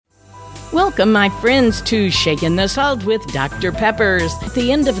Welcome, my friends, to Shaking the Salt with Dr. Peppers. At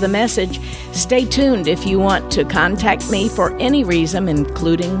the end of the message, stay tuned if you want to contact me for any reason,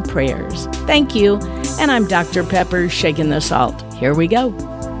 including prayers. Thank you, and I'm Dr. Peppers, Shaking the Salt. Here we go.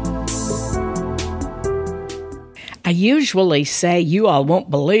 I usually say you all won't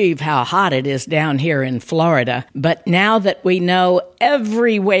believe how hot it is down here in Florida, but now that we know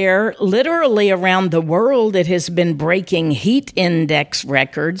everywhere, literally around the world, it has been breaking heat index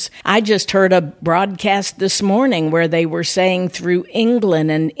records. I just heard a broadcast this morning where they were saying through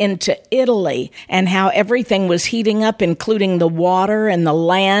England and into Italy and how everything was heating up, including the water and the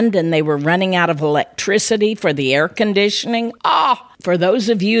land, and they were running out of electricity for the air conditioning. For those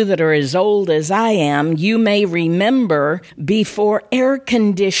of you that are as old as I am, you may remember before air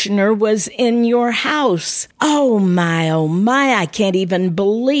conditioner was in your house. Oh my, I can't even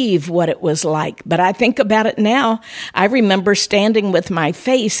believe what it was like. But I think about it now. I remember standing with my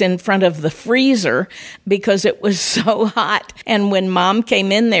face in front of the freezer because it was so hot. And when Mom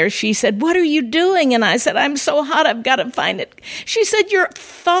came in there, she said, "What are you doing?" And I said, "I'm so hot, I've got to find it." She said, "You're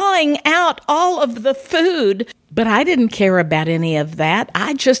thawing out all of the food." But I didn't care about any of that.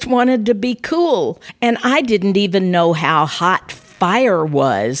 I just wanted to be cool. And I didn't even know how hot fire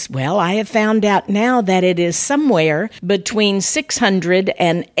was. Well, I have found out now that it is somewhere between 600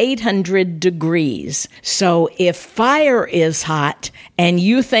 and 800 degrees. So if fire is hot and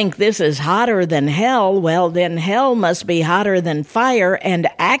you think this is hotter than hell, well, then hell must be hotter than fire. And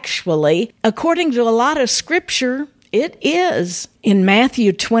actually, according to a lot of scripture, it is. In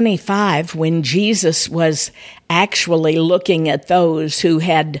Matthew 25, when Jesus was actually looking at those who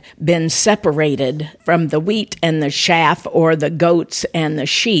had been separated from the wheat and the chaff, or the goats and the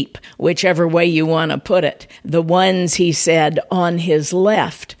sheep, whichever way you want to put it, the ones, he said, on his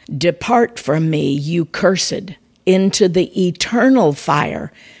left, "Depart from me, you cursed, into the eternal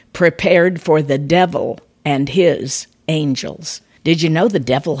fire prepared for the devil and his angels." Did you know the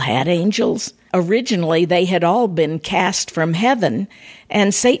devil had angels? Originally, they had all been cast from heaven,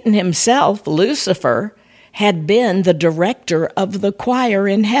 and Satan himself, Lucifer, had been the director of the choir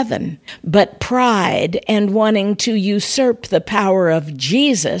in heaven. But pride and wanting to usurp the power of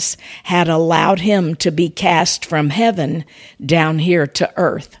Jesus had allowed him to be cast from heaven down here to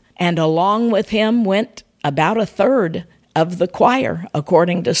earth. And along with him went about a third of the choir,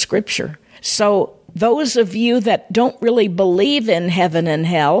 according to Scripture. So those of you that don't really believe in heaven and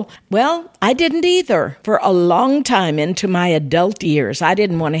hell, well, I didn't either. For a long time into my adult years, I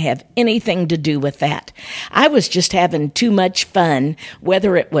didn't want to have anything to do with that. I was just having too much fun.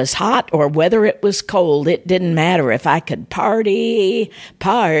 Whether it was hot or whether it was cold, it didn't matter. If I could party,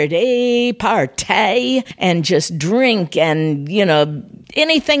 and just drink and,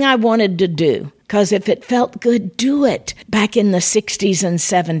 anything I wanted to do. Because if it felt good, do it. Back in the 60s and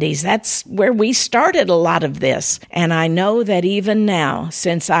 70s, that's where we started a lot of this. And I know that even now,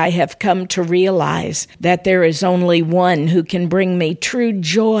 since I have come to realize that there is only one who can bring me true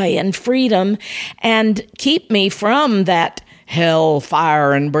joy and freedom and keep me from that hell,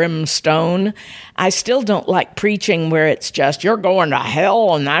 fire, and brimstone, I still don't like preaching where it's just, you're going to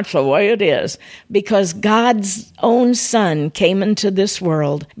hell and that's the way it is. Because God's own Son came into this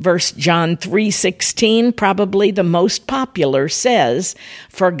world. Verse John 3:16, probably the most popular, says,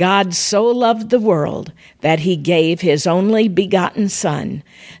 "For God so loved the world that he gave his only begotten Son,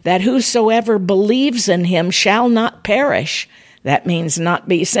 that whosoever believes in him shall not perish." That means not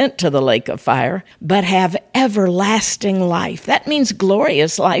be sent to the lake of fire, but have everlasting life. That means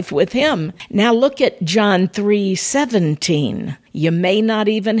glorious life with him. Now look at John 3:17. You may not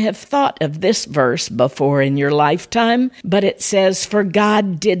even have thought of this verse before in your lifetime, but it says, "For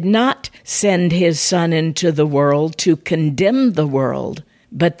God did not send his Son into the world to condemn the world,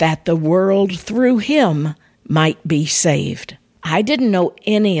 but that the world through him might be saved." I didn't know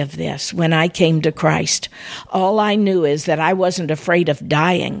any of this when I came to Christ. All I knew is that I wasn't afraid of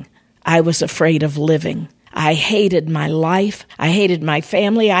dying. I was afraid of living. I hated my life. I hated my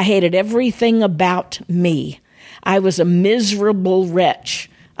family. I hated everything about me. I was a miserable wretch,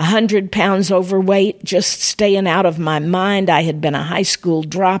 100 pounds overweight, just staying out of my mind. I had been a high school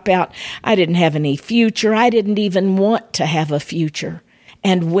dropout. I didn't have any future. I didn't even want to have a future.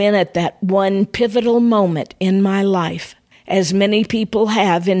 And when at that one pivotal moment in my life, as many people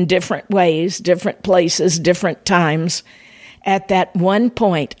have in different ways, different places, different times, at that one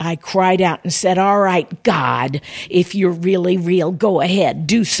point, I cried out and said, "All right, God, if you're really real, go ahead,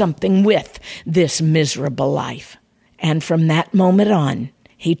 do something with this miserable life." And from that moment on,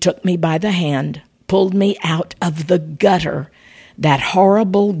 he took me by the hand, pulled me out of the gutter, that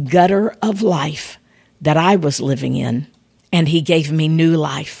horrible gutter of life that I was living in, and he gave me new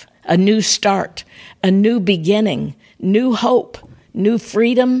life. a new start, a new beginning, new hope, new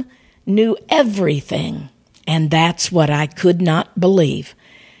freedom, new everything. And that's what I could not believe,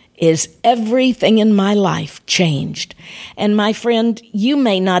 is everything in my life changed. And my friend, you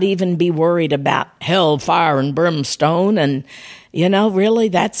may not even be worried about hell, fire, and brimstone. And, really,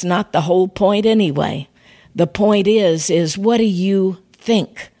 that's not the whole point anyway. The point is what do you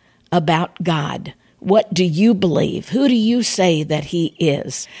think about God? What do you believe? Who do you say that he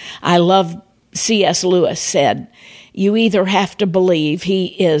is? I love C.S. Lewis said, you either have to believe he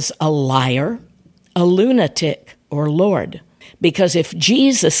is a liar, a lunatic, or Lord. Because if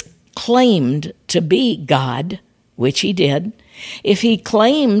Jesus claimed to be God, which he did, if he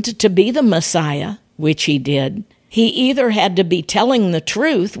claimed to be the Messiah, which he did, he either had to be telling the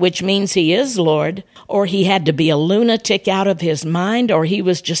truth, which means he is Lord, or he had to be a lunatic out of his mind, or he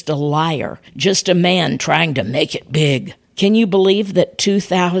was just a liar, just a man trying to make it big. Can you believe that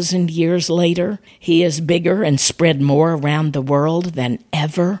 2,000 years later, he is bigger and spread more around the world than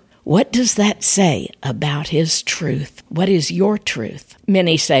ever? What does that say about his truth? What is your truth?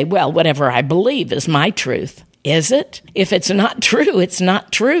 Many say, well, whatever I believe is my truth. Is it? If it's not true, it's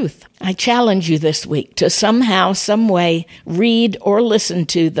not truth. I challenge you this week to somehow, some way, read or listen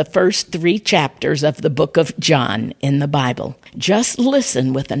to the first 3 chapters of the book of John in the Bible. Just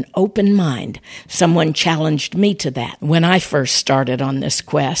listen with an open mind. Someone challenged me to that when I first started on this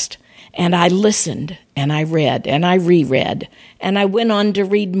quest. And I listened, and I read, and I reread, and I went on to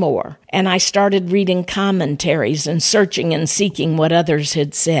read more. And I started reading commentaries and searching and seeking what others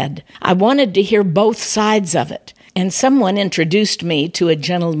had said. I wanted to hear both sides of it. And someone introduced me to a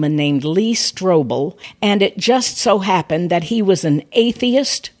gentleman named Lee Strobel, and it just so happened that he was an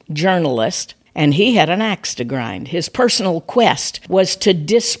atheist journalist, and he had an axe to grind. His personal quest was to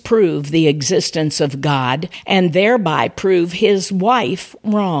disprove the existence of God and thereby prove his wife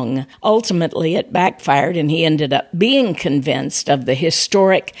wrong. Ultimately, it backfired, and he ended up being convinced of the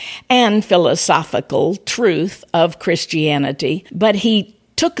historic and philosophical truth of Christianity. But he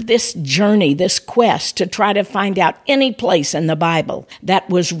took this journey, this quest, to try to find out any place in the Bible that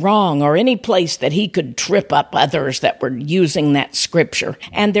was wrong or any place that he could trip up others that were using that scripture.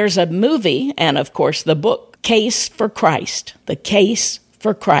 And there's a movie and, of course, the book, Case for Christ, The Case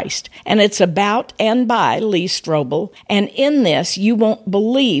for Christ. And it's about and by Lee Strobel. And in this, you won't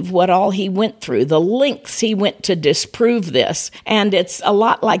believe what all he went through, the lengths he went to disprove this. And it's a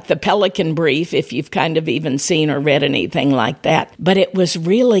lot like the Pelican Brief, if you've kind of even seen or read anything like that. But it was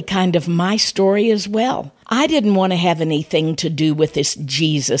really kind of my story as well. I didn't want to have anything to do with this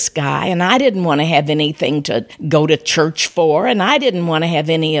Jesus guy, and I didn't want to have anything to go to church for, and I didn't want to have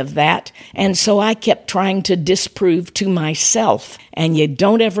any of that. And so I kept trying to disprove to myself. And you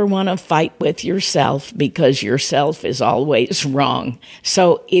don't ever want to fight with yourself, because yourself is always wrong.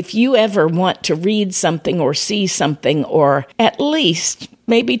 So if you ever want to read something or see something, or at least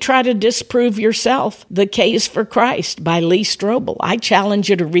maybe try to disprove yourself, The Case for Christ by Lee Strobel, I challenge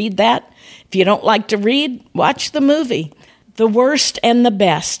you to read that. If you don't like to read, watch the movie. The worst and the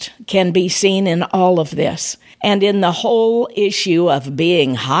best can be seen in all of this. And in the whole issue of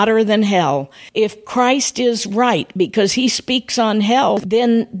being hotter than hell, if Christ is right because he speaks on hell,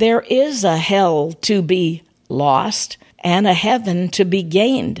 then there is a hell to be lost and a heaven to be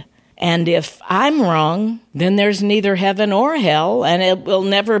gained. And if I'm wrong, then there's neither heaven or hell, and it will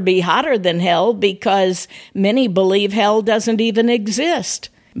never be hotter than hell, because many believe hell doesn't even exist.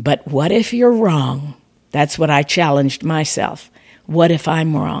 But what if you're wrong? That's what I challenged myself. What if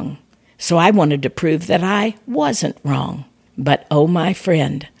I'm wrong? So I wanted to prove that I wasn't wrong. But oh, my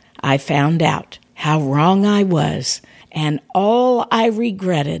friend, I found out how wrong I was, and all I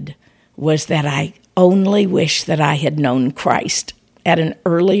regretted was that I only wished that I had known Christ at an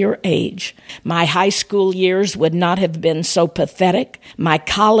earlier age. My high school years would not have been so pathetic. My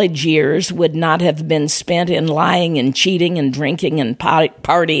college years would not have been spent in lying and cheating and drinking and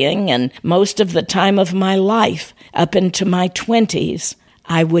partying. And most of the time of my life, up into my 20s,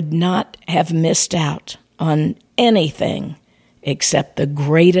 I would not have missed out on anything except the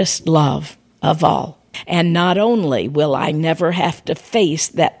greatest love of all. And not only will I never have to face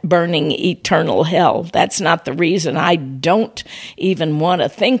that burning eternal hell, that's not the reason. I don't even want to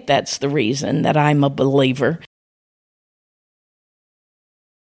think that's the reason that I'm a believer.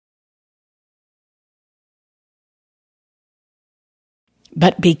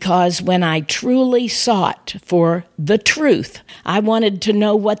 but because when I truly sought for the truth, I wanted to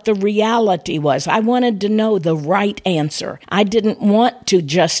know what the reality was. I wanted to know the right answer. I didn't want to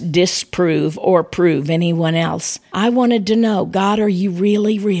just disprove or prove anyone else. I wanted to know, God, are you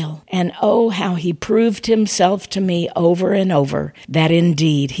really real? And oh, how he proved himself to me over and over that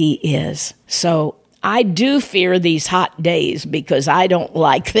indeed he is. So I do fear these hot days because I don't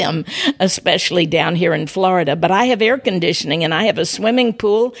like them, especially down here in Florida. But I have air conditioning and I have a swimming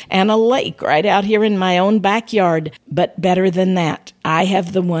pool and a lake right out here in my own backyard. But better than that, I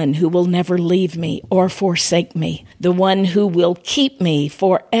have the one who will never leave me or forsake me, the one who will keep me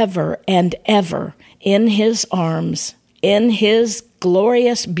forever and ever in his arms, in his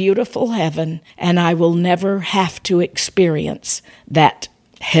glorious, beautiful heaven, and I will never have to experience that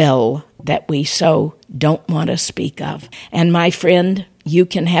hell that we so don't want to speak of. And my friend, you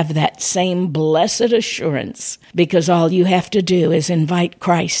can have that same blessed assurance because all you have to do is invite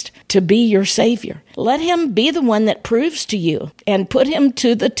Christ to be your Savior. Let him be the one that proves to you and put him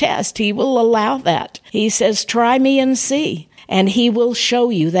to the test. He will allow that. He says, try me and see. And he will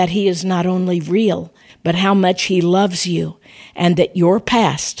show you that he is not only real, but how much he loves you and that your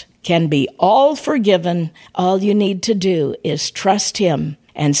past can be all forgiven. All you need to do is trust him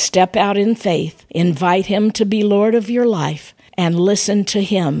and step out in faith, invite him to be Lord of your life, and listen to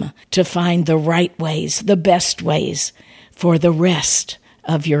him to find the right ways, the best ways for the rest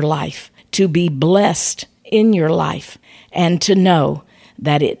of your life, to be blessed in your life, and to know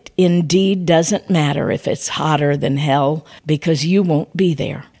that it indeed doesn't matter if it's hotter than hell, because you won't be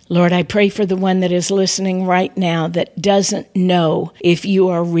there. Lord, I pray for the one that is listening right now that doesn't know if you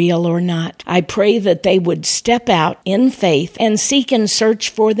are real or not. I pray that they would step out in faith and seek and search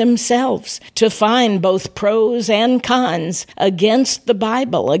for themselves to find both pros and cons against the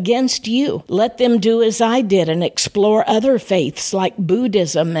Bible, against you. Let them do as I did and explore other faiths like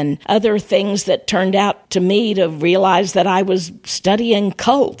Buddhism and other things that turned out to me to realize that I was studying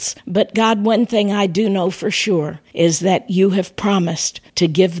cults. But God, one thing I do know for sure is that you have promised to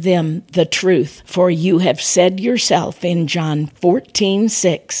give them the truth. For you have said yourself in John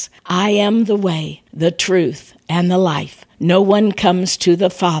 14:6, I am the way, the truth, and the life. No one comes to the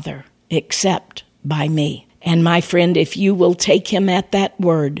Father except by me. And my friend, if you will take him at that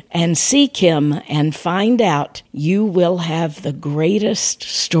word and seek him and find out, you will have the greatest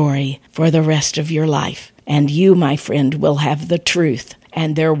story for the rest of your life. And you, my friend, will have the truth.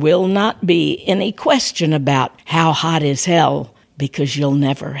 And there will not be any question about how hot is hell, because you'll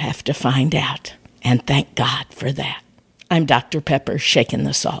never have to find out. And thank God for that. I'm Dr. Pepper, shaking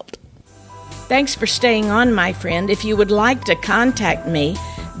the salt. Thanks for staying on, my friend. If you would like to contact me,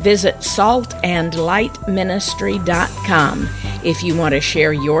 visit saltandlightministry.com. If you want to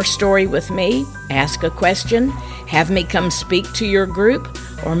share your story with me, ask a question, have me come speak to your group,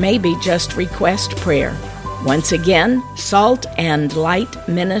 or maybe just request prayer. Once again,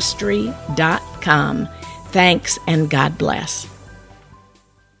 saltandlightministry.com. Thanks and God bless.